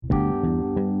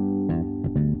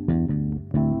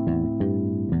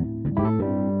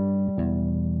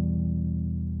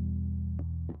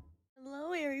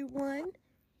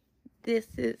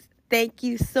Thank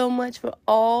you so much for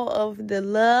all of the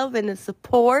love and the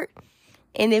support.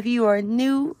 And if you are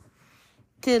new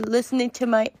to listening to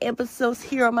my episodes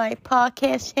here on my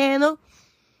podcast channel,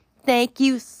 thank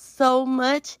you so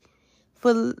much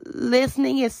for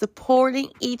listening and supporting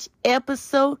each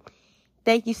episode.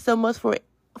 Thank you so much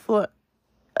for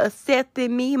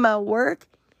accepting me, my work.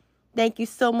 Thank you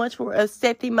so much for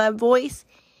accepting my voice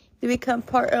to become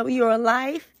part of your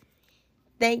life.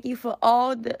 Thank you for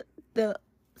all the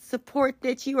support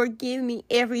that you are giving me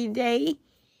every day.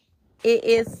 It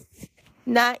is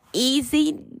not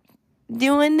easy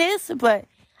doing this, but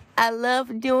I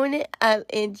love doing it. I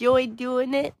enjoy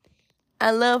doing it.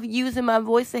 I love using my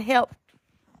voice to help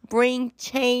bring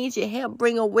change and help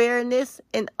bring awareness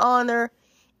and honor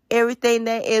everything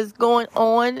that is going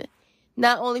on,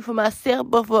 not only for myself,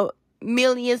 but for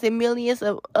millions and millions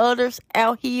of others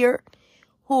out here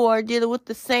who are dealing with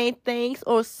the same things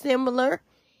or similar.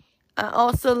 I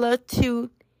also love to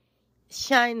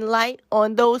shine light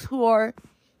on those who are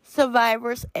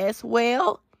survivors as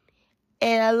well.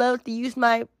 And I love to use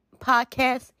my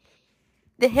podcast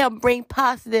to help bring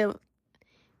positive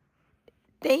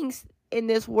things in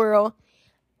this world.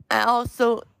 I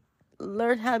also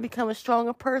learned how to become a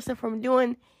stronger person from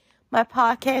doing my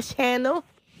podcast channel.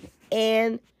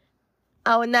 And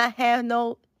I would not have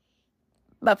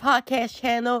my podcast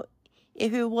channel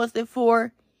if it wasn't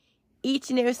for each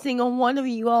and every single one of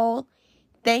you all.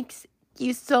 Thanks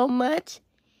you so much.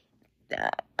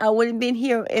 I wouldn't have been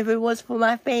here if it was for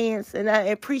my fans. And I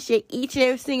appreciate each and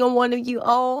every single one of you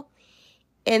all.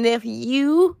 And if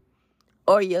you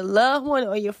or your loved one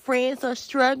or your friends are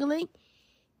struggling,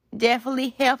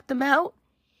 definitely help them out.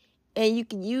 And you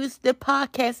can use the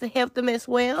podcast to help them as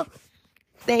well.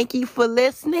 Thank you for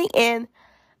listening. And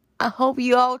I hope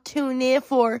you all tune in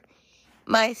for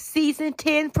my season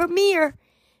 10 premiere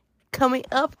coming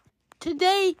up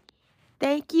today.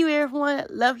 Thank you, everyone.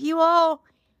 Love you all.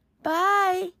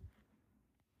 Bye.